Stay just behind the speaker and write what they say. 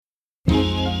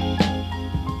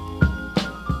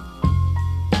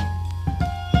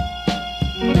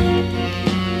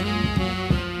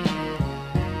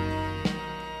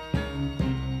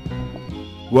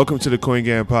Welcome to the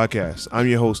CoinGam Podcast. I'm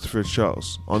your host, Fritz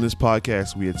Charles. On this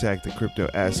podcast, we attack the crypto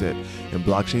asset and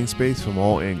blockchain space from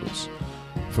all angles,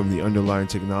 from the underlying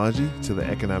technology to the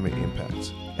economic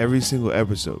impacts. Every single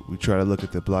episode, we try to look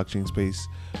at the blockchain space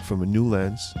from a new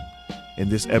lens, and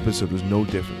this episode was no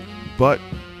different. But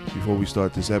before we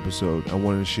start this episode, I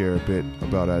wanted to share a bit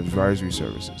about our advisory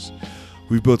services.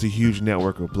 We've built a huge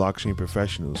network of blockchain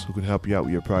professionals who can help you out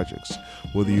with your projects,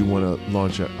 whether you want to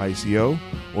launch an ICO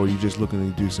or you're just looking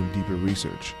to do some deeper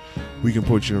research. We can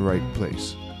put you in the right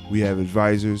place. We have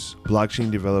advisors,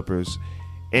 blockchain developers,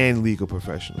 and legal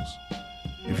professionals.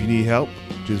 If you need help,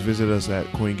 just visit us at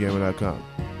coingamma.com.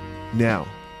 Now,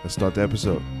 let's start the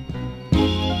episode.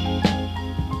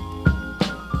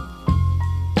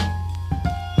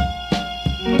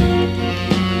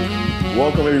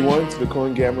 Welcome everyone to the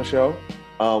CoinGamma Show.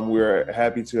 We're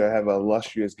happy to have an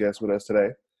illustrious guest with us today.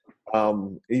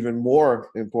 Even more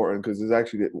important because it's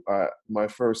actually my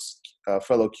first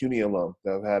fellow CUNY alum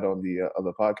that I've had on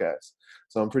the podcast.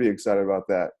 So I'm pretty excited about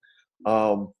that.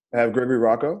 I have Gregory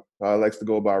Rocco. Likes to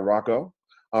go by Rocco.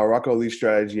 Rocco leads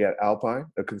strategy at Alpine,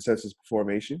 a consensus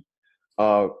formation.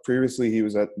 Previously, he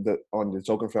was on the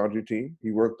Token Foundry team. He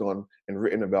worked on and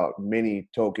written about many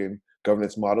token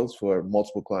governance models for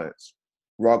multiple clients.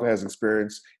 Rocco has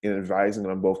experience in advising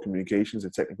on both communications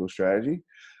and technical strategy,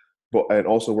 and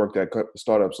also worked at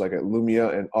startups like at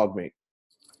Lumia and Augmate.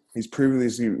 He's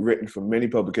previously written for many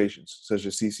publications such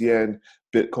as CCN,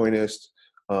 Bitcoinist,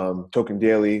 Token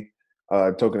Daily,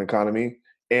 Token Economy,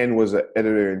 and was an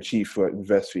editor-in-chief for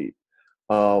InvestFeed.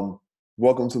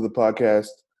 Welcome to the podcast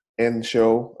and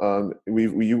show. We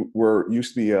were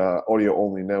used to be audio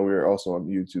only. Now we're also on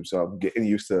YouTube, so I'm getting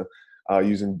used to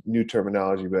using new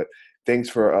terminology. But thanks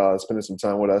for spending some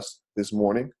time with us this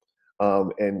morning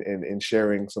and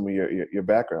sharing some of your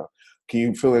background. Can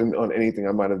you fill in on anything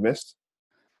I might have missed?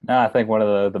 No, I think one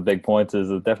of the big points is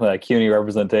definitely that CUNY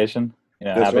representation.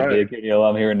 Happy to be a CUNY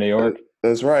alum here in New York.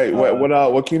 That's right.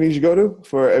 What CUNY did you go to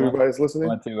for everybody that's listening? I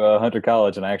went to Hunter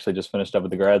College, and I actually just finished up at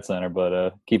the grad center,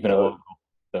 but keeping it local.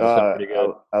 So pretty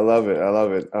good. I love it.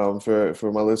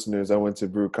 For my listeners, I went to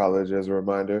Baruch College as a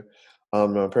reminder.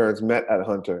 My parents met at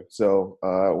Hunter, so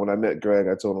when I met Greg,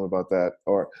 I told him about that.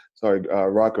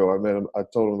 Rocco, I met him. I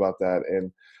told him about that,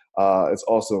 and it's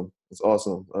awesome. It's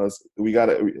awesome. We got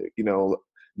it.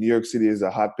 New York City is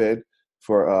a hotbed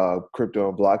for crypto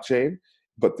and blockchain,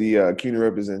 but the CUNY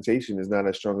representation is not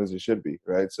as strong as it should be,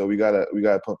 right? So we gotta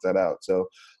pump that out. So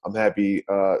I'm happy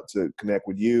to connect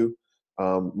with you.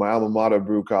 My alma mater,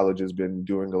 Baruch College, has been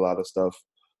doing a lot of stuff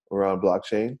around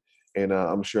blockchain. And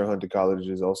I'm sure Hunter College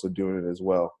is also doing it as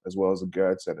well as the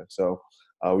grad center. So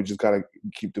we just gotta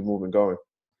keep the movement going.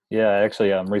 Yeah, I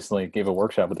actually recently gave a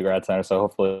workshop at the grad center, so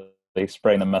hopefully they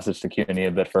spreading the message to CUNY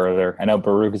a bit further. I know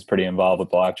Baruch is pretty involved with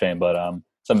blockchain, but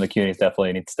some of the CUNYs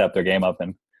definitely need to step their game up,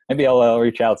 and maybe I'll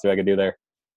reach out, see what I can do there.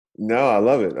 No, I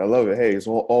love it. Hey, it's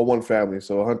all one family.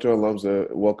 So Hunter alums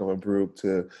are welcome at Baruch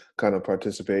to kind of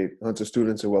participate. Hunter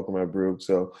students are welcome at Baruch.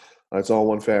 So it's all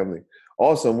one family.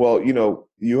 Awesome. Well,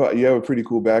 you have a pretty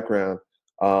cool background.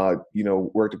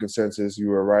 Worked at Consensus. You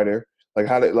were a writer.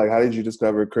 How did you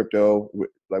discover crypto?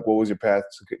 What was your path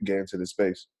to get into this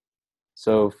space?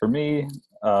 So for me,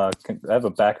 I have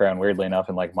a background, weirdly enough,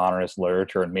 in modernist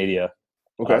literature and media.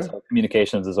 Okay. So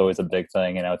communications is always a big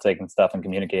thing. Taking stuff and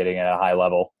communicating at a high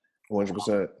level.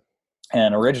 100%.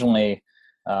 And originally,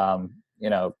 I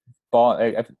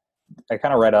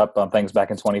kind of read up on things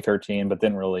back in 2013, but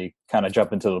didn't really kind of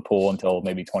jump into the pool until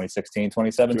maybe 2016,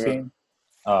 2017.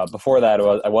 Sure. Before that,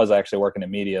 I was actually working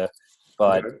in media,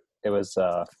 but it was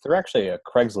through actually a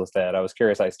Craigslist ad. I was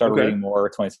curious. I started reading more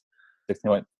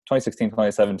 2016,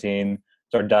 2017,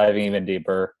 started diving even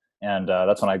deeper. And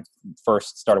that's when I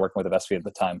first started working with InvestFeed at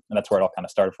the time. And that's where it all kind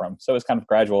of started from. So it was kind of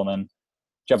gradual, and then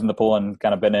jumped in the pool and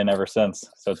kind of been in ever since.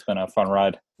 So it's been a fun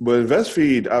ride. But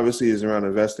InvestFeed obviously is around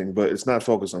investing, but it's not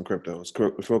focused on crypto. It's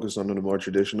focused on the more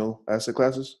traditional asset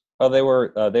classes. Oh, they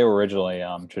were originally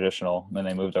traditional, and then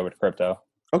they moved over to crypto.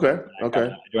 Okay.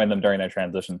 I joined them during their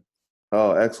transition.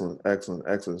 Oh, excellent.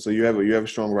 So you have a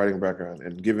strong writing background,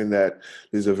 and given that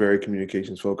this is a very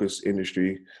communications focused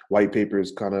industry, white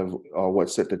papers kind of are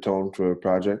what set the tone for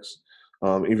projects.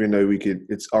 Even though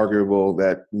it's arguable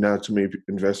that not too many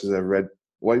investors have read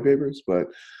white papers, but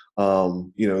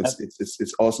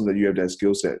it's awesome that you have that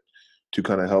skill set to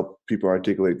kind of help people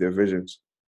articulate their visions.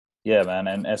 Yeah, man,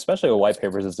 and especially with white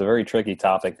papers, it's a very tricky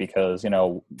topic because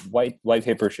white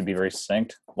papers should be very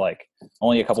succinct,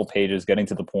 only a couple pages, getting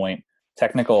to the point,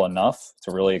 technical enough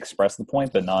to really express the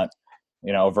point, but not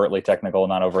overtly technical,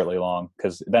 not overtly long,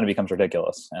 because then it becomes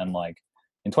ridiculous. And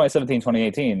in 2017,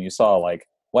 2018, you saw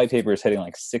white papers hitting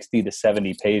like 60 to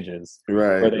 70 pages,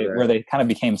 Right. where they kind of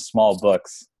became small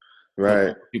books.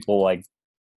 Right. People like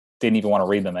didn't even want to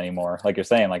read them anymore. Like you're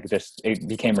saying, like it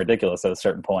became ridiculous at a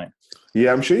certain point.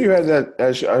 Yeah, I'm sure you had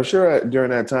that. I'm sure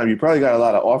during that time you probably got a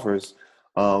lot of offers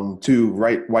to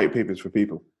write white papers for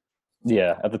people.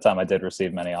 Yeah, at the time I did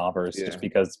receive many offers just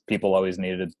because people always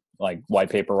needed like white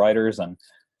paper writers, and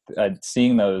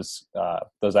seeing those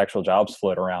actual jobs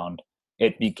float around,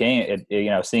 it became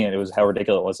seeing it was how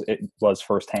ridiculous it was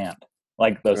firsthand.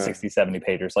 Like those 60, 70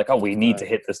 pages, like, oh, we need to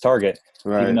hit this target,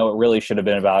 even though it really should have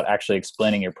been about actually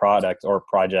explaining your product or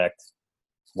project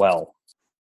well.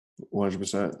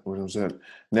 100%, 100%.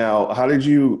 Now, how did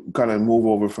you kind of move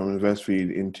over from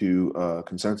InvestFeed into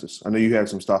Consensus? I know you had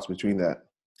some stops between that.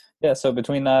 Yeah, so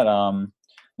between that,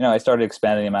 I started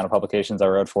expanding the amount of publications I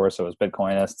wrote for. So it was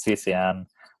Bitcoinist, CCN.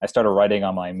 I started writing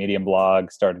on my Medium blog,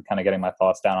 started kind of getting my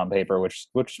thoughts down on paper, which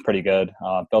is pretty good.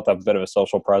 Built up a bit of a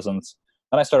social presence.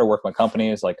 Then I started working with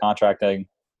companies, like contracting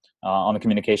on the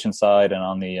communication side, and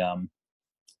on the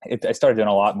I started doing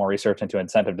a lot more research into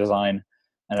incentive design,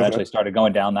 and eventually started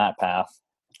going down that path.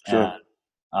 Sure.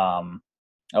 And,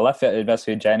 I left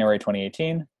InvestFeed January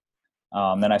 2018.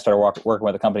 Then I started working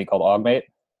with a company called Augmate,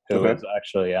 who is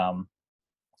actually I'm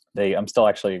still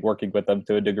actually working with them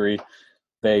to a degree.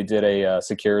 They did a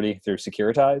security through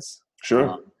Securitize.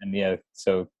 Sure.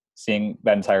 So seeing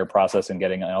that entire process and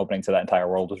getting an opening to that entire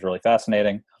world was really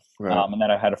fascinating. Right. And then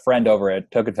I had a friend over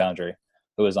at Token Foundry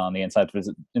who was on the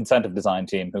incentive design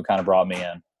team who kind of brought me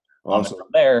in. Awesome. And from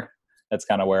there, that's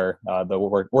kind of where the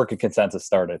work of Consensus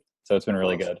started. So it's been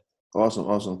really good.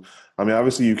 Awesome. I mean,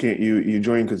 obviously you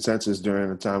joined Consensus during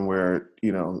a time where,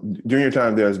 during your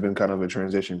time there has been kind of a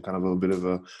transition, kind of a bit of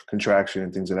a contraction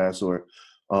and things of that sort.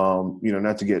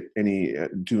 Not to get any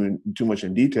too much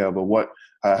in detail, but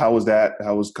how was that?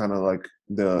 How was kind of like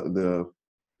the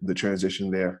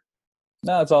transition there?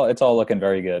 No, it's all looking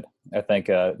very good. I think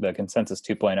the Consensus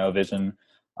 2.0 vision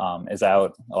is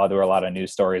out. There were a lot of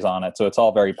news stories on it, so it's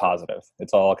all very positive.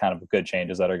 It's all kind of good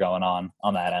changes that are going on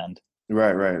that end.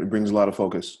 Right. It brings a lot of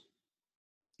focus.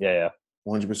 Yeah.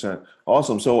 100%.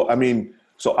 Awesome. So, I mean,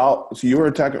 so you were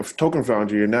attacking Token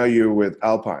Foundry, and now you're with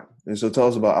Alpine. And so, tell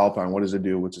us about Alpine. What does it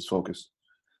do? What's its focus?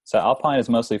 So, Alpine is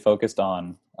mostly focused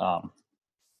on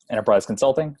enterprise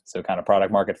consulting, so kind of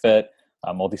product market fit,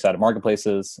 multi-sided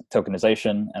marketplaces,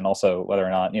 tokenization, and also whether or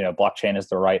not blockchain is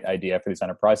the right idea for these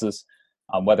enterprises,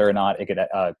 whether or not it could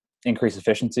increase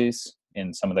efficiencies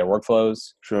in some of their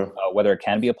workflows, sure, whether it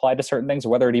can be applied to certain things or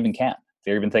whether it even can.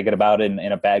 They're even thinking about it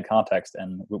in a bad context,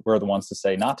 and we're the ones to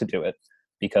say not to do it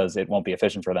because it won't be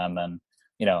efficient for them. Then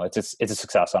it's a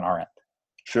success on our end.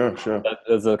 Sure.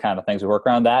 Those are the kind of things we work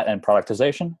around, that and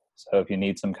productization. So if you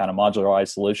need some kind of modularized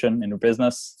solution in your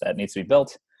business that needs to be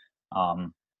built,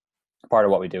 part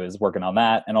of what we do is working on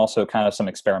that, and also kind of some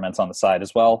experiments on the side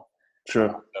as well. Sure.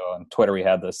 So on Twitter, we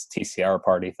had this TCR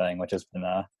party thing, which has been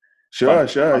Sure.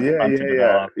 Yeah.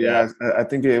 I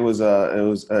think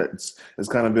it's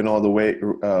kind of been all the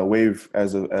wave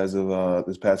as of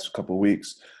this past couple of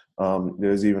weeks.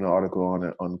 There's even an article on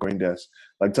it on CoinDesk.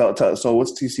 Like, so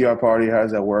what's TCR party? How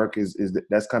does that work? Is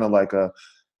that's kind of like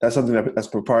that's something that's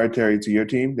proprietary to your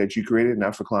team that you created,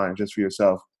 not for clients, just for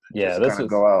yourself. Yeah, this kind of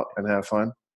go out and have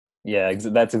fun. Yeah,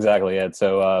 that's exactly it.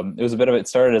 So it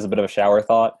started as a bit of a shower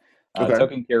thought.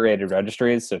 Token curated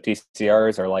registries, so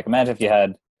TCRs are like, imagine if you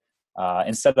had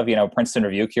instead of Princeton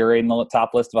Review curating the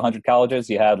top list of 100 colleges,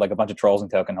 you had like a bunch of trolls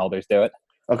and token holders do it.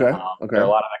 Okay. There are a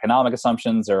lot of economic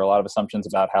assumptions. There are a lot of assumptions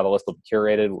about how the list will be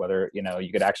curated, whether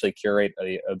you could actually curate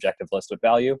an objective list with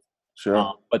value.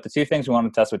 Sure. But the two things we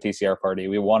wanted to test with TCR Party,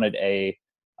 we wanted a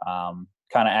kind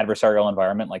of adversarial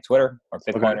environment like Twitter, or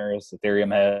Bitcoiners,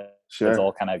 Ethereum heads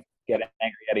all kind of get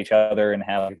angry at each other and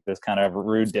have this kind of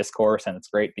rude discourse, and it's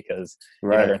great because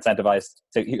they're incentivized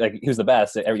to who's the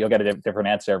best. You'll get a different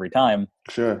answer every time.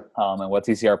 Sure. And what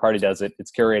TCR Party does,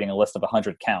 it's curating a list of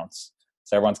 100 counts.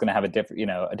 So everyone's going to have a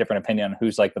different opinion on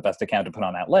who's like the best account to put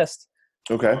on that list.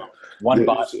 Okay. One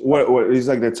bot. What is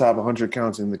like the top 100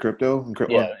 counts in the crypto? In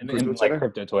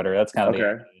crypto Twitter. That's kind of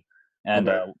okay. And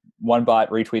one bot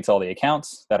retweets all the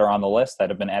accounts that are on the list that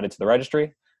have been added to the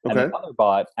registry. And the other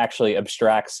bot actually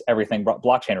abstracts everything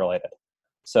blockchain related.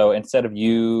 So instead of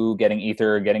you getting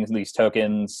Ether, getting these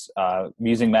tokens,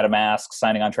 using MetaMask,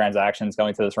 signing on transactions,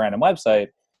 going to this random website,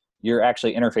 you're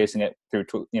actually interfacing it through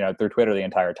Twitter the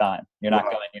entire time. You're not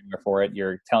going anywhere for it.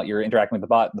 You're interacting with the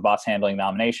bot. The bot's handling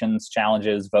nominations,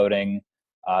 challenges, voting,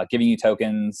 giving you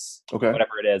tokens,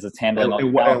 whatever it is. It's handling.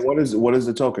 And what is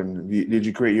the token? Did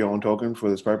you create your own token for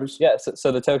this purpose? Yeah.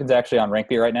 So the token's actually on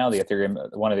RankBeat right now.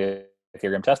 One of the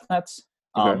Ethereum testnets.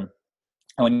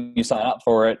 And when you sign up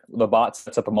for it, the bot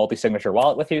sets up a multi-signature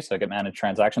wallet with you, so it can manage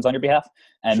transactions on your behalf,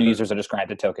 and new Sure. users are just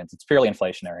granted tokens. It's purely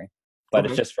inflationary, but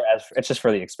Okay. it's just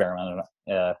for the experiment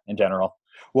in general.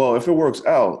 Well, if it works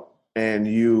out and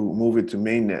you move it to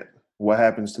mainnet, what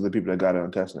happens to the people that got it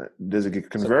on testnet? Does it get So,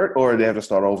 convert, or they have to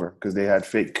start over because they had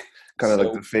fake, kind of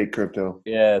like the so fake crypto?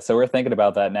 yeah, so we're thinking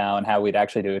about that now and how we'd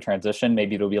actually do a transition.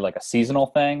 Maybe it'll be like a seasonal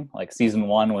thing. Like season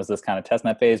one was this kind of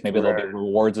testnet phase. Maybe there'll be Right.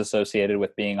 rewards associated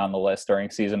with being on the list during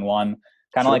season one,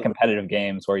 kind of like Sure. competitive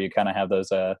games where you kind of have those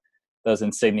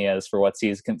insignias for what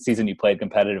season you played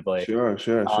competitively. Sure.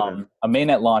 Sure. Sure. A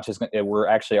mainnet launch we're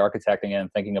actually architecting it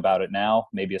and thinking about it now,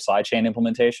 maybe a sidechain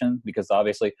implementation, because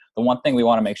obviously the one thing we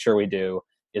want to make sure we do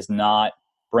is not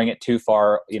bring it too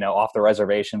far, off the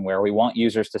reservation, where we want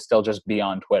users to still just be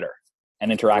on Twitter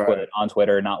and interact with Right. it on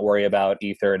Twitter, not worry about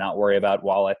Ether, not worry about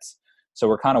wallets. So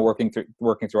we're kind of working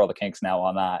through all the kinks now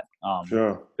on that,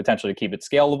 Sure. potentially to keep it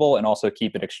scalable and also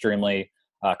keep it extremely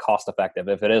cost effective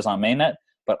if it is on mainnet,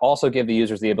 but also give the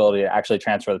users the ability to actually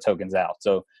transfer the tokens out.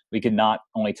 So we could not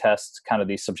only test kind of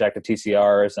these subjective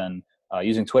TCRs and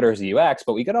using Twitter as a UX,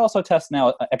 but we could also test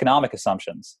now economic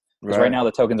assumptions, because right Right. now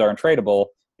the tokens are untradeable.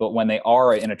 But when they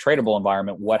are in a tradable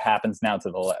environment, what happens now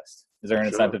to the list? Is there an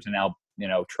Sure. incentive to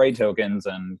now trade tokens,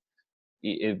 and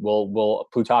it will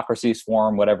plutocracies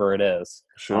form, whatever it is,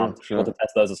 Sure. to be able Sure. to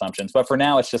test those assumptions. But for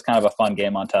now, it's just kind of a fun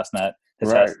game on testnet to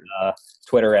Right. test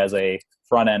Twitter as a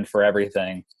front end for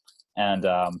everything, and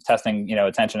testing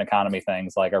attention economy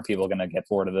things like, are people going to get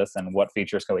bored of this, and what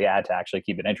features can we add to actually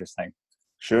keep it interesting.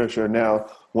 Sure, sure. Now,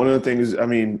 one of the things, I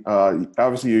mean,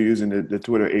 obviously you're using the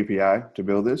Twitter API to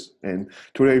build this, and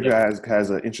Twitter Yep. API has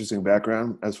an interesting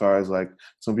background as far as like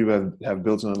some people have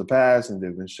built it in the past and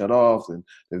they've been shut off and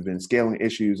there've been scaling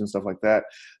issues and stuff like that.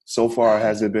 So far,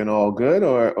 has it been all good,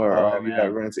 or Oh have you had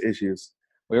man, run into issues?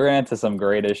 we ran into some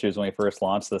great issues when we first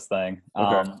launched this thing,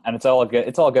 Okay, and it's all good.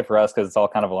 It's all good for us because it's all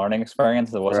kind of a learning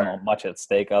experience. There right. wasn't much at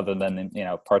stake other than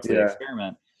parts of the Yeah.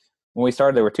 experiment. When we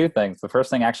started, there were two things. The first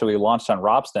thing actually we launched on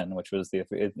Robston, which was the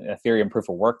Ethereum proof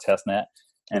of work testnet.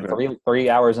 And Okay. three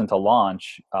hours into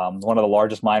launch, one of the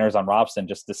largest miners on Robston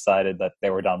just decided that they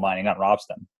were done mining on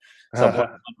Robston. So it went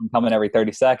from coming every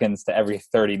 30 seconds to every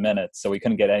 30 minutes. So we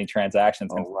couldn't get any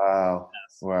transactions. Oh, wow.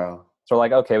 Wow. So we're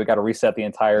like, okay, we got to reset the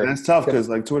And entire. that's tough because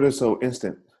like Twitter's so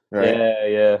instant, right? Yeah,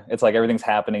 yeah. It's like everything's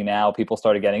happening now. People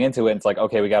started getting into it. It's like,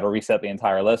 okay, we got to reset the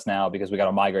entire list now because we got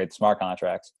to migrate the smart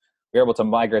contracts. We were able to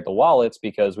migrate the wallets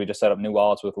because we just set up new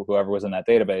wallets with whoever was in that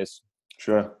database,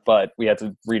 Sure. but we had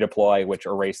to redeploy, which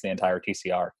erased the entire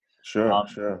TCR. Sure.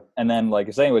 Sure. And then, like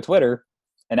you're saying with Twitter,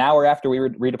 an hour after we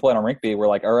redeployed on Rinkeby, we're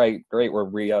like, all right, great,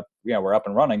 we're up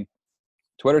and running.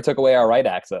 Twitter took away our write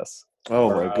access, Oh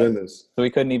my goodness. so we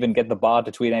couldn't even get the bot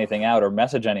to tweet anything out or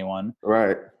message anyone.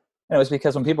 Right. And it was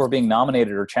because when people were being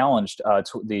nominated or challenged,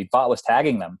 the bot was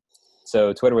tagging them.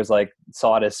 So Twitter was like,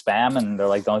 saw it as spam, and they're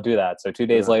like, don't do that. So 2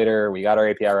 days later, we got our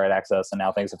API write access, and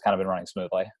now things have kind of been running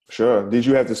smoothly. Sure. Did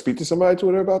you have to speak to somebody at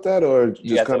Twitter about that, or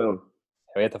just kind of?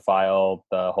 We had to file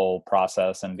the whole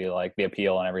process and be like the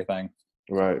appeal and everything.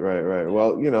 Right, right, right.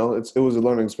 Well, it was a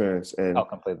learning experience, and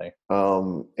Completely.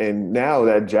 and now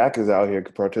that Jack is out here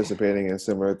participating in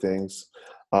similar things,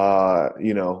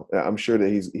 I'm sure that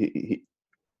he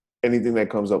anything that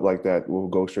comes up like that will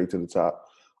go straight to the top.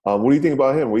 What do you think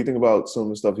about him? What do you think about some of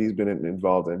the stuff he's been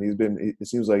involved in? It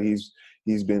seems like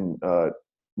he's been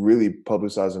really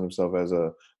publicizing himself as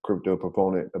a crypto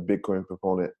proponent, a Bitcoin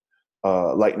proponent,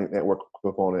 Lightning Network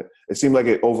proponent. It seemed like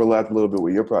it overlapped a little bit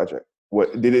with your project.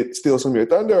 What did it steal some of your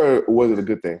thunder, or was it a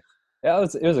good thing? Yeah,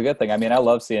 it was a good thing. I mean, I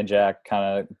love seeing Jack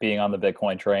kind of being on the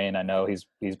Bitcoin train. I know he's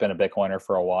been a Bitcoiner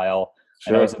for a while.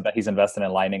 Sure. I know he's invested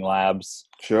in Lightning Labs.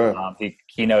 Sure. He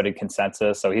keynoted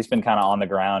Consensus, so he's been kind of on the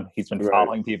ground. He's been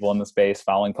following people in the space,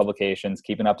 following publications,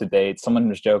 keeping up to date. Someone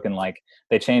was joking like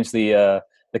they changed the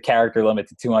character limit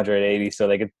to 280 so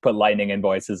they could put Lightning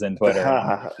invoices in Twitter.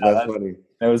 That's funny.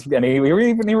 It was, and he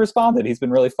responded. He's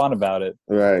been really fun about it.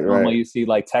 Right. Normally, you see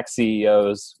like tech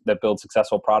CEOs that build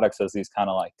successful products as these kind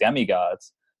of like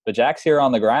demigods, but Jack's here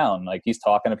on the ground. Like he's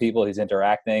talking to people, he's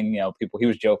interacting. People. He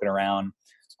was joking around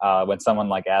when someone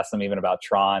like asked him even about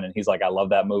Tron, and he's like, "I love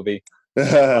that movie." Like,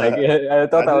 I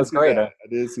thought that was great. I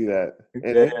did see that,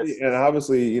 and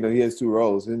obviously, he has two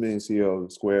roles. Him being CEO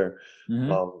of Square.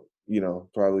 Mm-hmm.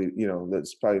 Probably,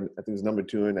 that's probably I think it's number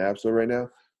 2 in the App Store right now.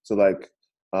 So like,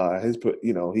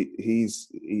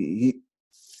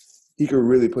 he could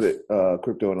really put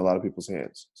crypto in a lot of people's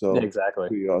hands. So Yeah, exactly.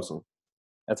 pretty awesome.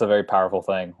 That's a very powerful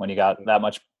thing when you got that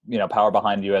much power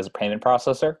behind you as a payment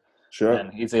processor. Sure.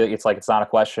 And it's not a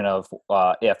question of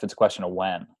if, it's a question of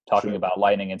when. Talking about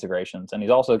Lightning integrations, and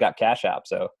he's also got Cash App,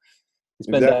 so he's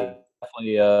been Exactly.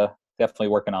 definitely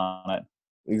working on it.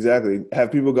 Exactly.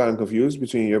 Have people gotten confused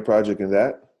between your project and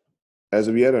that as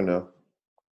of yet or no?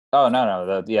 Oh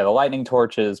no, the lightning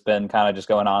torch has been kind of just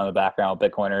going on in the background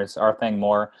with Bitcoiners. Our thing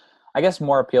more, I guess,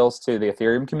 more appeals to the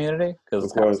Ethereum community because Of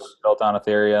it's kind of course. built on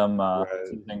Ethereum. It's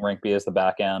Right. using RinkB as the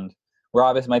back end.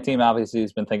 My team obviously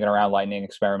has been thinking around lightning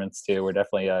experiments too. We're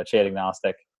definitely shade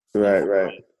agnostic, you know, Right,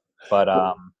 right. but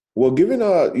Well, given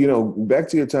back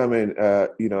to your time in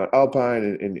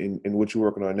Alpine and what you're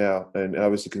working on now, and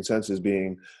obviously Consensus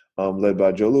being led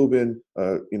by Joe Lubin,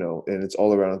 and it's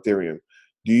all around Ethereum.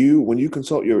 When you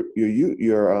consult your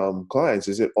clients,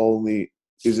 is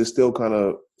it still kind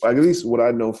of, at least what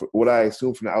I know, what I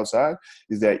assume from the outside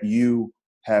is that you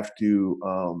have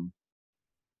to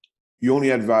you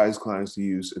only advise clients to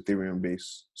use Ethereum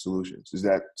based solutions. Is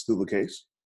that still the case?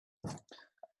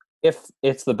 if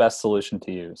it's the best solution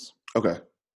to use. Okay.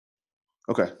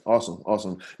 Okay, awesome,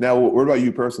 awesome. Now, what about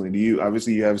you personally?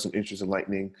 Obviously you have some interest in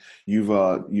Lightning. You've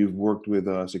worked with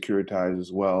Securitize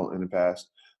as well in the past,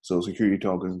 so security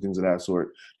tokens and things of that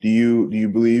sort. Do you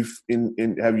believe in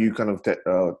have you kind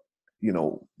of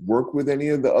worked with any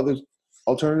of the other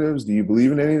alternatives? Do you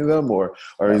believe in any of them, or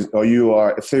you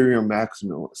are Ethereum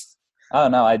maximalist? Oh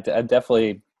no, I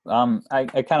definitely I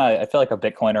feel like a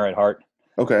Bitcoiner at heart.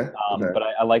 Okay, okay, But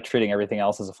I like treating everything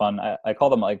else as a fun. I call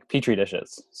them like petri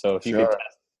dishes. So if you could sure,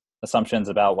 test assumptions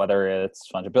about whether it's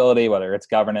fungibility, whether it's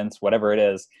governance, whatever it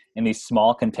is, in these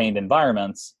small contained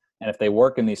environments, and if they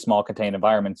work in these small contained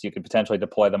environments, you could potentially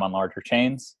deploy them on larger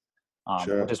chains. Which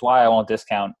sure, is why I won't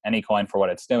discount any coin for what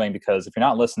it's doing, because if you're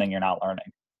not listening, you're not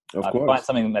learning. of If you find course,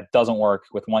 something that doesn't work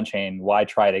with one chain, why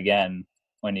try it again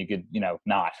when you could,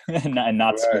 not and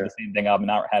not screw right. the same thing up and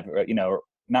not have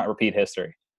not repeat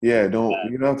history. Yeah, you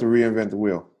don't have to reinvent the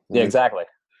wheel. That Yeah, makes sense. exactly.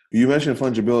 You mentioned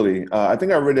fungibility. I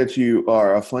think I read that you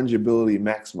are a fungibility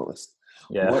maximalist.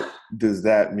 Yeah. What does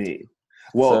that mean?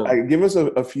 Well, So give us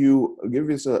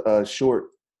a short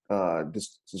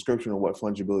description of what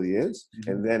fungibility is,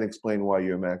 Mhm. and then explain why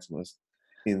you're a maximalist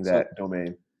in so that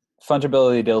domain.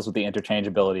 fungibility deals with the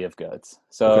interchangeability of goods. Okay,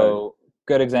 So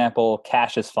good example,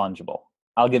 cash is fungible.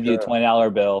 I'll give you a sure, $20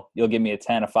 bill. You'll give me a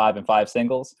 10, a 5, and 5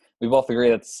 singles. We both agree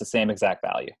that it's the same exact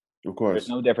value. of There's course,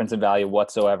 no difference in value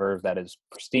whatsoever. That is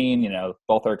pristine.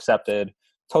 Both are accepted,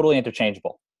 totally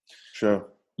interchangeable. sure,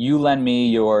 You lend me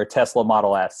your Tesla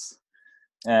Model S,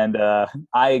 and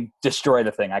I destroy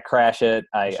the thing. I crash it.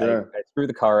 sure. I screw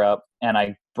the car up, and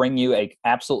I bring you a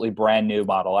absolutely brand new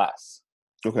Model S.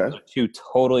 Okay, Those are two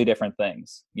totally different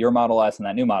things. Your Model S and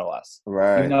that new Model S. Even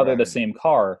right, though they're right. the same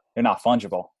car, they're not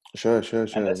fungible. Sure, sure, And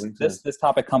sure. this Makes this sense. this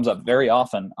topic comes up very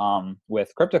often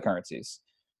with cryptocurrencies.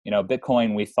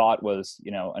 Bitcoin we thought was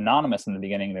anonymous in the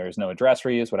beginning. There was no address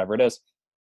reuse, whatever it is.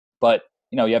 But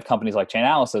you have companies like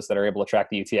Chainalysis that are able to track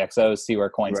the UTXOs, see where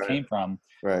coins Right, came from.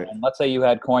 right, And let's say you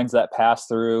had coins that pass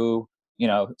through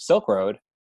Silk Road,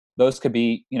 those could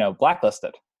be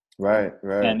blacklisted. right,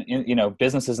 right, And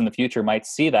businesses in the future might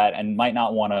see that and might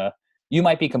not want to. You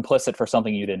might be complicit for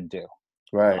something you didn't do,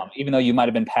 right. even though you might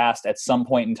have been passed at some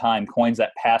point in time coins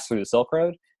that passed through the Silk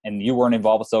Road, and you weren't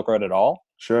involved with Silk Road at all.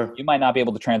 Sure. You might not be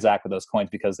able to transact with those coins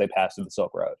because they passed through the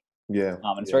Silk Road. Yeah,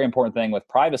 And it's a yeah, very important thing with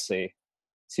privacy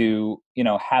to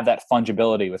have that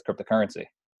fungibility with cryptocurrency.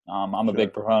 I'm a big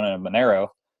sure. proponent of Monero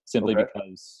simply Okay,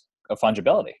 because of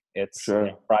fungibility. It's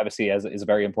sure. privacy is a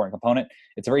very important component.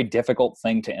 It's a very difficult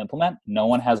thing to implement.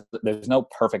 There's no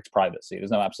perfect privacy.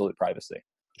 There's no absolute privacy.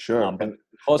 Sure. But the And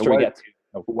closer we why get to,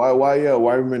 oh, why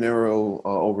Monero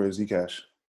over Zcash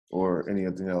or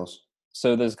anything else?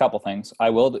 so there's a couple things. I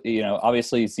will,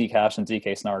 obviously Zcash and zk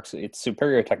snarks, it's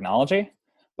superior technology,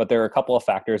 but there are a couple of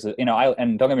factors that,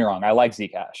 and don't get me wrong, I like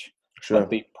Zcash, but Sure.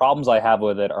 the problems I have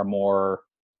with it are more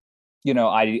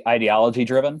ideology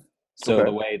driven. So Okay.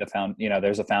 the way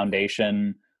there's a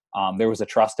foundation. There was a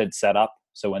trusted setup.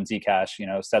 So when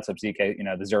Zcash sets up zk,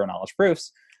 the zero knowledge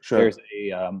proofs, Sure. there's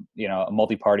a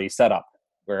multi-party setup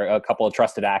where a couple of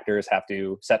trusted actors have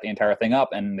to set the entire thing up,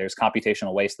 and there's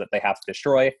computational waste that they have to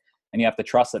destroy, and you have to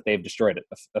trust that they've destroyed it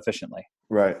efficiently.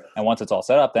 Right. And once it's all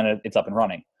set up, then it's up and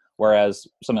running. Whereas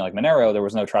something like Monero, there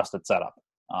was no trusted setup.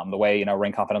 The way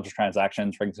ring confidential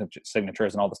transactions, ring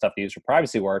signatures, and all the stuff they use for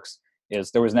privacy works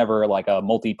is there was never like a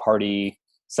multi-party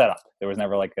setup. There was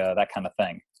never like that kind of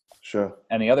thing. Sure.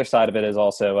 And the other side of it is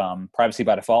also privacy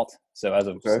by default. So as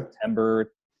of Okay.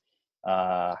 September,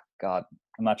 God,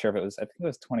 I'm not sure if it was. I think it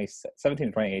was 2017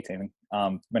 or 2018.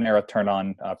 Monero turned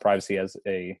on privacy as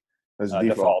a As a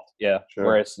default. default. Yeah. Sure.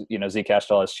 Whereas Zcash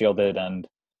still has shielded and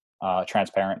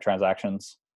transparent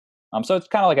transactions. So it's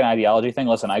kind of like an ideology thing.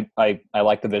 Listen, I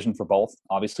like the vision for both.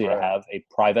 Obviously, to Right. have a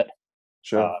private uh,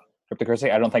 Sure.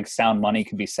 cryptocurrency. I don't think sound money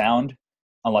can be sound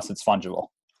unless it's fungible.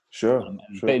 Sure. And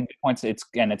Sure. Bitcoin's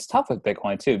it's tough with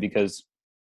Bitcoin too, because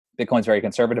Bitcoin's very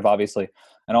conservative, obviously,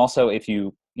 and also if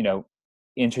you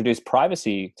introduce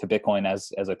privacy to Bitcoin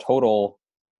as a total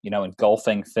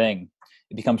engulfing thing,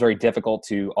 it becomes very difficult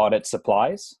to audit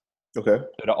supplies. Okay.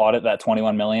 So to audit that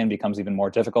 21 million becomes even more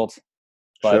difficult.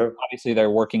 But Sure. obviously, they're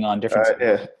working on different.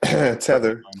 Yeah.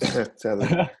 Tether.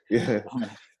 Tether. Yeah.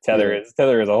 Tether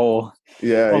Yeah. is a whole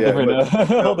Yeah. whole Yeah. different But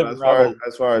whole no, but different realm.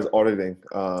 as far as auditing,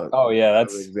 Oh yeah, another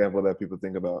that's example that people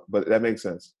think about. But that makes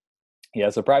sense. yeah.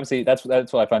 So privacy, that's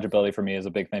why fungibility for me is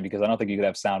a big thing, because I don't think you could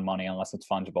have sound money unless it's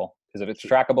fungible. Because if it's Sure.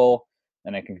 trackable,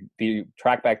 then it can be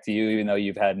tracked back to you, even though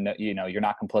you've had you're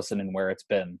not complicit in where it's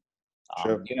been.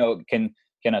 Sure.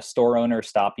 Can a store owner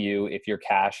stop you if your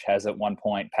cash has at one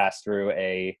point passed through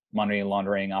a money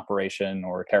laundering operation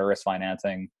or terrorist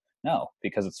financing? No,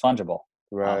 because it's fungible.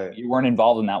 Right. You weren't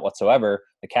involved in that whatsoever.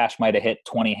 The cash might have hit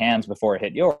 20 hands before it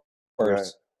hit yours. Right.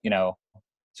 You know,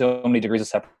 so many degrees of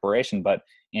separation. But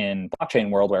in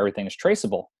blockchain world where everything is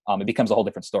traceable, it becomes a whole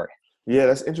different story. Yeah,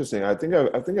 that's interesting. I think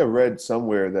I read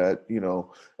somewhere that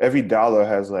every dollar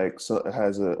has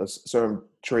has a certain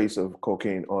trace of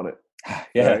cocaine on it,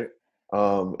 Yeah, right?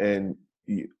 And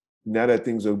you, now that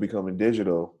things are becoming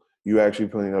digital, you actually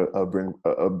putting bring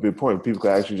a big point. People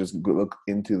can actually just look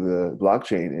into the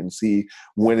blockchain and see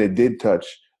when it did touch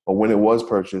or when it was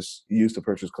purchased, used to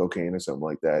purchase cocaine or something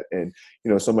like that. And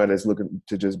somebody that's looking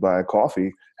to just buy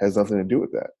coffee has nothing to do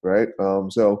with that, right?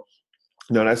 So.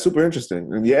 No, that's super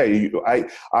interesting. And yeah, I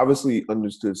obviously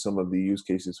understood some of the use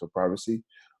cases for privacy,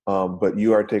 but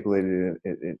you articulated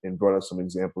and brought up some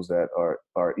examples that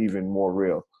are even more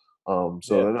real. yeah.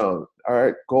 So no, all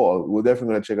right, cool. We're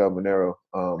definitely gonna check out Monero.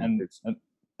 And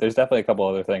there's definitely a couple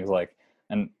other things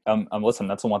listen,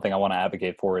 that's the one thing I want to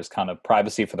advocate for is kind of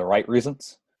privacy for the right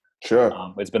reasons.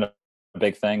 Sure, It's been a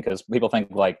big thing because people think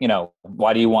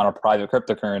why do you want a private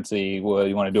cryptocurrency? Well,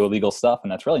 you want to do illegal stuff,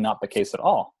 and that's really not the case at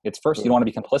all. It's first you don't want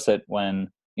to be complicit when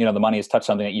the money has touched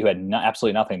something that you had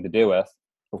absolutely nothing to do with.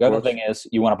 of The other course. thing is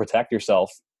you want to protect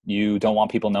yourself. You don't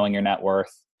want people knowing your net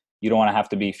worth. You don't want to have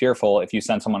to be fearful if you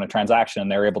send someone a transaction and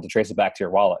they're able to trace it back to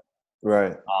your wallet.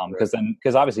 Right, right.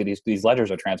 Because obviously these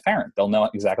ledgers are transparent. They'll know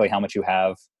exactly how much you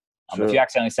have. If you Sure.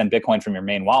 accidentally send Bitcoin from your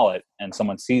main wallet and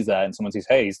someone sees that and someone sees,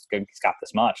 hey, he's got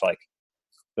this much,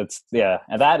 that's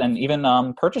and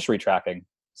even purchase retracking.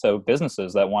 So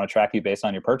businesses that want to track you based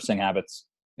on your purchasing habits,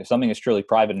 if something is truly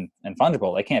private and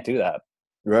fungible, they can't do that.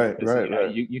 Right, Because, right,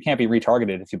 right. you can't be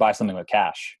retargeted if you buy something with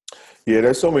cash. Yeah,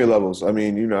 there's so many levels. I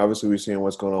mean, obviously we're seeing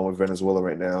what's going on with Venezuela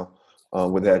right now,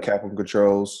 with that capital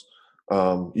controls.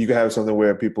 You can have something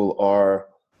where people are,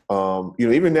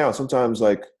 even now, sometimes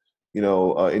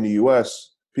in the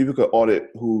U.S., people could audit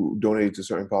who donated to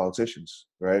certain politicians,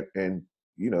 right? And,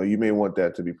 you may want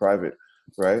that to be private,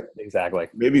 right? Exactly.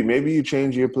 Maybe you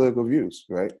change your political views,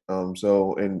 right?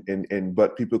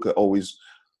 But people could always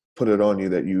put it on you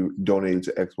that you donated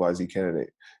to XYZ candidate.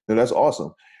 Now that's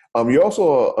awesome. You're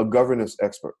also a governance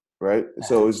expert, right?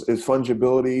 So is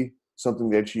fungibility something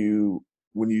that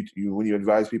when you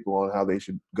advise people on how they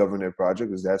should govern their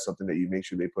project, is that something that you make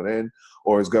sure they put in,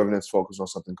 or is governance focused on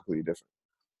something completely different?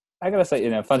 I gotta say,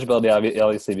 fungibility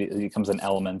obviously becomes an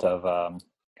element of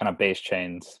kind of base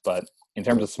chains, but in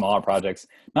terms Right. of smaller projects,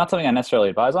 not something I necessarily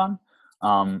advise on.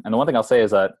 And the one thing I'll say is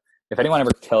that if anyone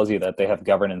ever tells you that they have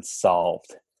governance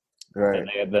solved, Right.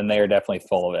 then they are definitely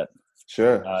full of it.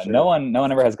 Sure. No Sure.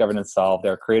 one ever has governance solved.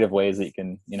 There are creative ways that you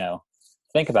can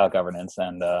think about governance,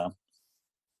 and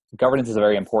governance is a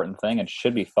very important thing and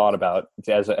should be thought about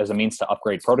as a means to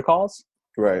upgrade protocols.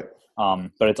 Right.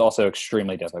 But it's also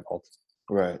extremely difficult.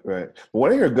 Right, right.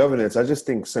 When I hear governance, I just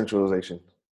think centralization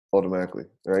automatically,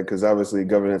 right? Because obviously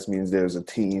governance means there's a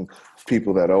team of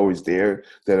people that are always there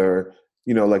that are,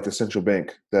 like the central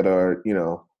bank that are,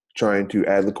 trying to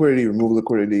add liquidity, remove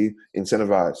liquidity,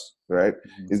 incentivize, right?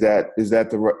 Mhm. Is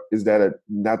that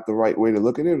not the right way to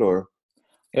look at it, or?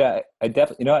 Yeah, I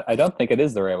definitely, I don't think it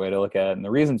is the right way to look at it. And the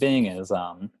reason being is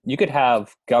you could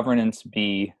have governance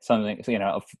be something,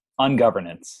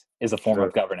 ungovernance is a form Sure,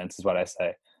 of governance, is what I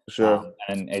say. sure,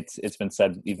 And it's been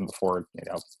said even before,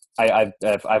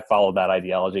 I've followed that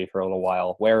ideology for a little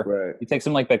while, where right, you take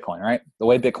something like Bitcoin, right? The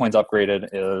way Bitcoin's upgraded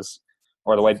is,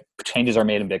 or the way changes are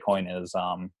made in Bitcoin is,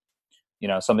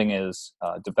 something is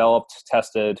developed,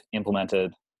 tested,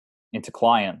 implemented into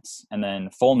clients, and then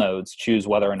full nodes choose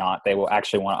whether or not they will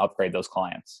actually want to upgrade those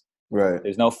clients. right,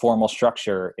 There's no formal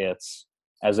structure. It's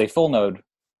as a full node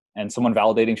and someone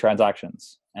validating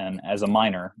transactions, and as a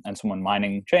miner and someone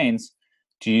mining chains,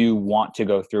 do you want to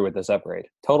go through with this upgrade?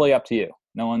 Totally up to you.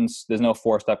 There's no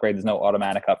forced upgrade. There's no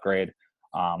automatic upgrade.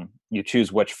 You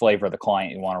choose which flavor of the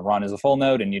client you want to run as a full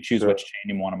node, and you choose Sure. which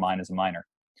chain you want to mine as a miner.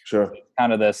 Sure. So it's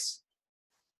kind of this,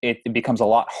 it becomes a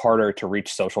lot harder to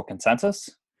reach social consensus.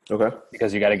 Okay.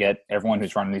 Because you got to get everyone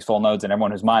who's running these full nodes and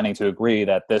everyone who's mining to agree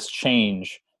that this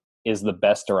change is the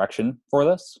best direction for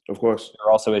this. Of course. There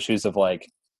are also issues of like,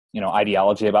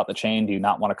 ideology about the chain. Do you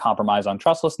not want to compromise on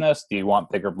trustlessness? Do you want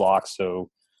bigger blocks? So,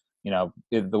 the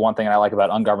one thing I like about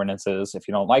ungovernance is if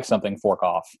you don't like something, fork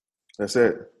off. That's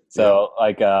it. So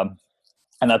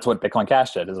and that's what Bitcoin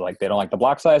Cash did, is like, they don't like the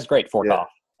block size, great, fork off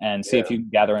and see if you can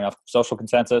gather enough social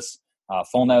consensus,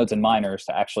 full nodes and miners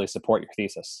to actually support your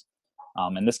thesis.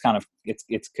 And this kind of,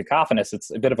 it's cacophonous. It's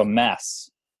a bit of a mess.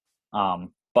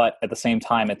 But at the same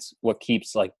time, it's what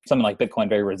keeps like something like Bitcoin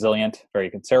very resilient, very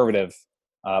conservative.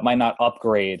 Might not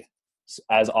upgrade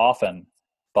as often,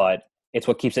 but it's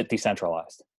what keeps it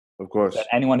decentralized. Of course. That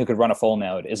anyone who could run a full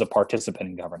node is a participant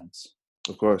in governance.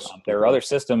 Of course. There are other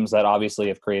systems that obviously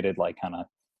have created like kind of,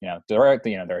 direct,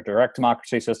 there are direct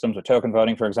democracy systems with token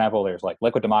voting, for example. There's like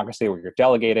liquid democracy where you're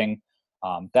delegating.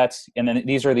 And then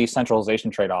these are these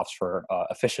centralization trade-offs for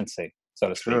efficiency, so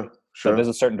to speak. Sure. So if there's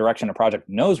a certain direction a project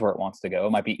knows where it wants to go,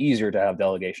 it might be easier to have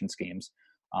delegation schemes.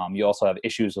 You also have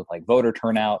issues with like voter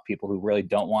turnout, people who really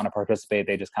don't want to participate.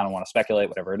 They just kind of want to speculate,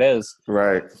 whatever it is.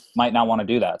 Right. Might not want to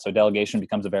do that. So delegation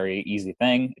becomes a very easy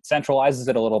thing. It centralizes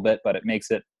it a little bit, but it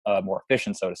makes it more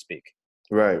efficient, so to speak.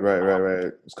 Right.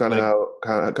 It's kind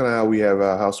of how we have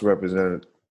House of Representatives.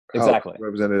 Exactly.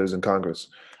 Representatives in Congress.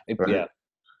 Right? Yeah.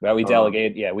 Well, we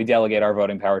delegate our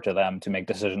voting power to them to make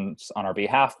decisions on our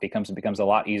behalf. It becomes a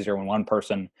lot easier when one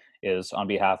person is on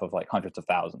behalf of like hundreds of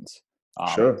thousands.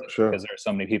 Sure. Because there's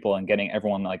so many people, and getting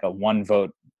everyone like a one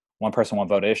person, one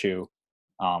vote issue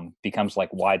becomes like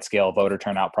wide scale voter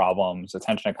turnout problems,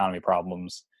 attention economy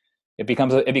problems. It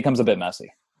becomes a bit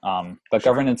messy. But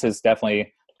governance is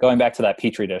definitely, going back to that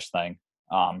Petri dish thing.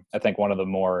 I think one of the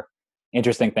more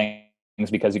interesting things,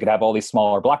 because you could have all these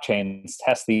smaller blockchains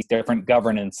test these different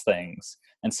governance things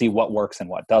and see what works and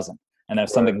what doesn't. And if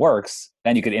something works,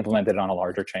 then you could implement it on a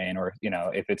larger chain, or,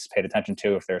 if it's paid attention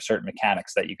to, if there are certain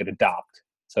mechanics that you could adopt,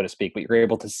 so to speak, but you're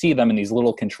able to see them in these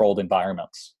little controlled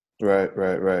environments.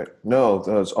 Right. No,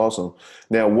 that's awesome.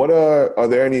 Now, are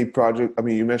there any projects? I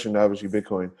mean, you mentioned obviously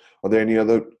Bitcoin. Are there any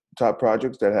other top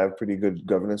projects that have pretty good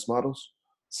governance models?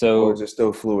 Or is it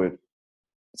still fluid?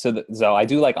 So I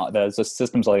do like the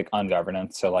systems like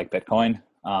ungovernance, so like Bitcoin.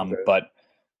 But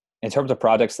in terms of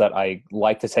projects that I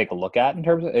like to take a look at in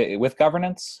terms of, with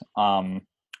governance, one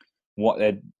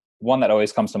that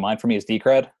always comes to mind for me is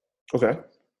Decred. Okay.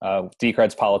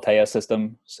 Decred's Politeia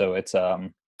system. So it's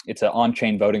an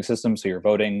on-chain voting system. So you're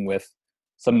voting with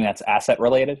something that's asset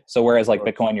related. So whereas like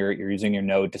Bitcoin, you're using your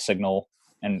node to signal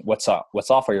and what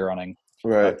software you're running.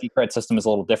 Right. Decred system is a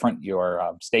little different. You're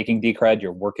staking Decred.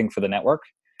 You're working for the network.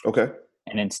 Okay.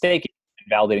 And in staking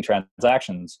and validating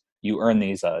transactions, you earn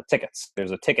these tickets.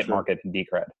 There's a ticket market in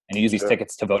Decred, and you use these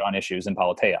tickets to vote on issues in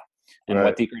Politeia. And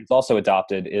what Decred's also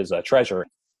adopted is a treasury.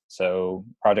 So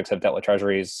projects have dealt with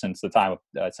treasuries since the time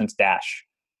since Dash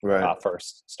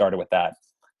first started with that.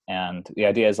 And the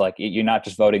idea is like, you're not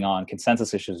just voting on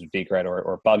consensus issues with Decred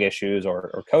or bug issues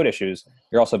or code issues.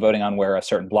 You're also voting on where a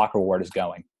certain block reward is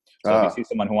going. So if you see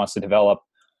someone who wants to develop,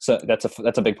 so that's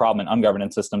a big problem in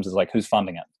ungoverned systems, is like, who's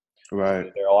funding it? Right.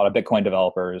 So there are a lot of Bitcoin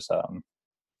developers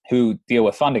who deal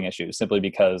with funding issues simply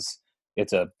because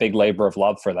it's a big labor of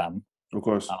love for them. Of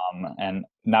course. And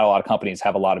not a lot of companies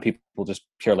have a lot of people just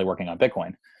purely working on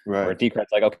Bitcoin. Right. Where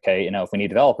Decred's like, okay, if we need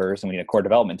developers and we need a core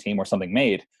development team or something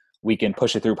made, we can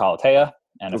push it through Politeia.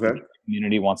 And if the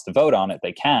community wants to vote on it,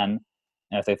 they can.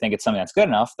 And if they think it's something that's good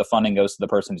enough, the funding goes to the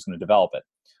person who's going to develop it.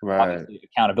 Right. Obviously,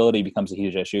 accountability becomes a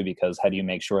huge issue, because how do you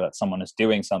make sure that someone is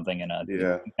doing something in a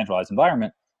decentralized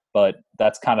environment? But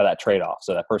that's kind of that trade-off.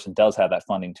 So that person does have that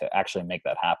funding to actually make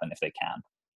that happen if they can.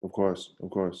 Of course.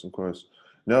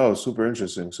 No, super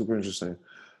interesting.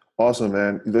 Awesome,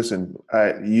 man. Listen,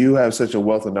 you have such a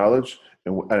wealth of knowledge,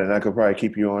 and I could probably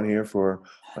keep you on here for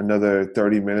another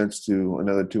 30 minutes to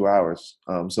another 2 hours.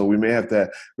 So we may have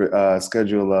to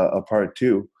schedule a part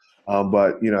 2.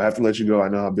 But I have to let you go. I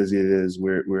know how busy it is.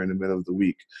 We're in the middle of the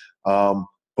week.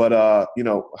 But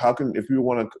how can, if you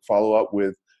want to follow up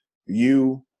with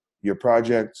you, your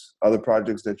projects, other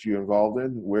projects that you're involved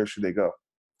in, where should they go?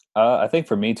 I think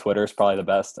for me, Twitter is probably the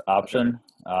best option.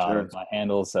 Sure. My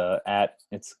handle's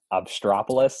it's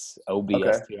Obstropolis,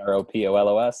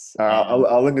 Obstropolos.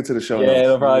 I'll link it to the show notes. Yeah,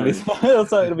 it'll probably be.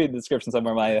 It'll be in the description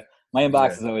somewhere. My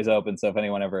inbox is always open, so if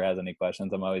anyone ever has any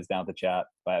questions, I'm always down to chat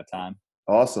if I have time.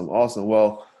 Awesome.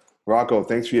 Well, Rocco,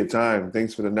 thanks for your time.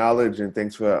 Thanks for the knowledge, and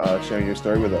thanks for sharing your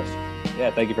story with us. Yeah,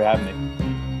 thank you for having me.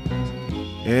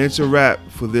 And it's a wrap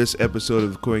for this episode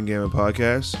of the CoinGamma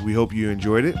Podcast. We hope you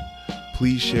enjoyed it.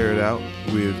 Please share it out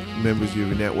with members of your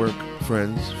network,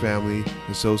 friends, family,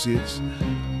 associates.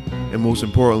 And most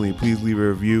importantly, please leave a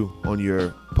review on your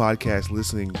podcast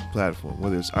listening platform,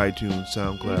 whether it's iTunes,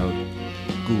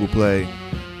 SoundCloud, Google Play,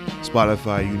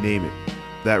 Spotify, you name it.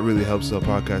 That really helps our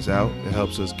podcast out. It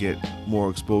helps us get more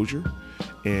exposure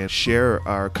and share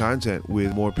our content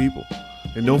with more people.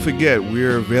 And don't forget,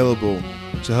 we're available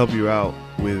to help you out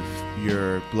with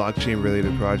your blockchain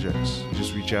related projects.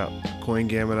 Just reach out.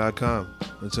 CoinGamma.com.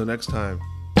 Until next time.